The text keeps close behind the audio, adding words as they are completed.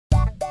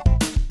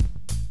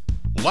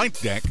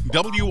LiteDeck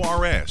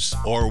WRS,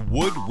 or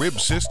Wood Rib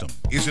System,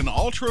 is an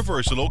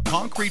ultra-versatile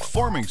concrete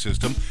forming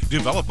system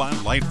developed by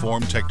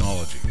Lightform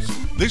Technologies.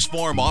 This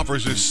form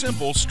offers a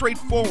simple,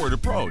 straightforward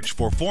approach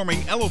for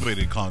forming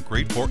elevated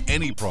concrete for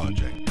any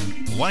project.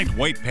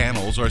 Lightweight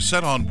panels are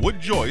set on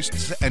wood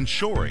joists and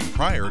shoring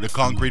prior to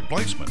concrete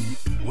placement.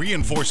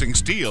 Reinforcing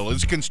steel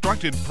is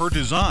constructed per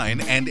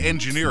design and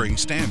engineering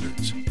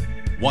standards.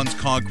 Once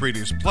concrete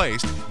is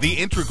placed, the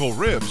integral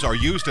ribs are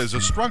used as a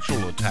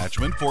structural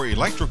attachment for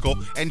electrical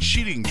and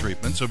sheeting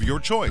treatments of your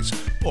choice,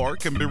 or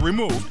can be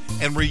removed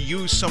and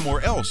reused somewhere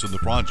else in the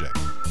project.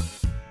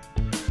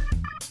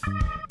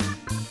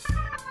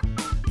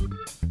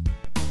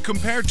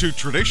 Compared to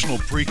traditional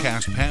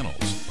precast panels,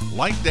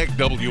 LiteDeck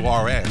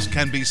WRS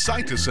can be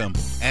site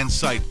assembled and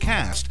site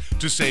cast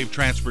to save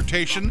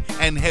transportation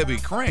and heavy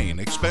crane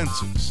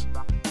expenses.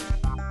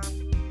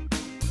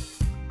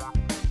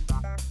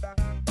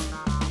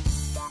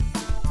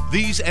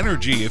 These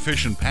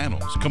energy-efficient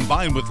panels,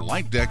 combined with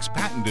LiteDeck's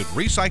patented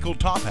recycled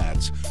top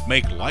hats,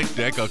 make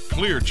LiteDeck a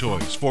clear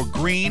choice for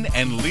green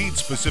and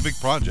LEED-specific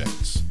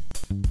projects.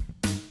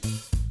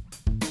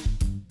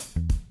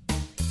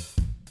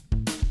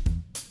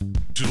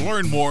 To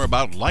learn more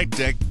about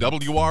LiteDeck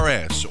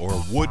WRS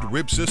or Wood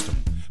Rib System,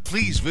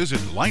 please visit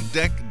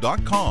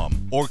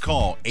LiteDeck.com or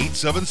call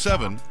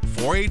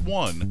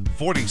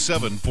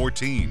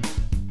 877-481-4714.